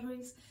on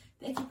boundaries.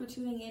 Thank you for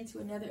tuning in to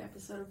another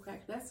episode of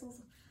Cracked Vessels.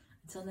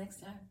 Until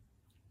next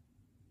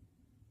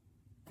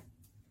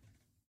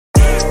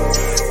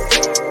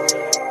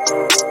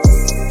time.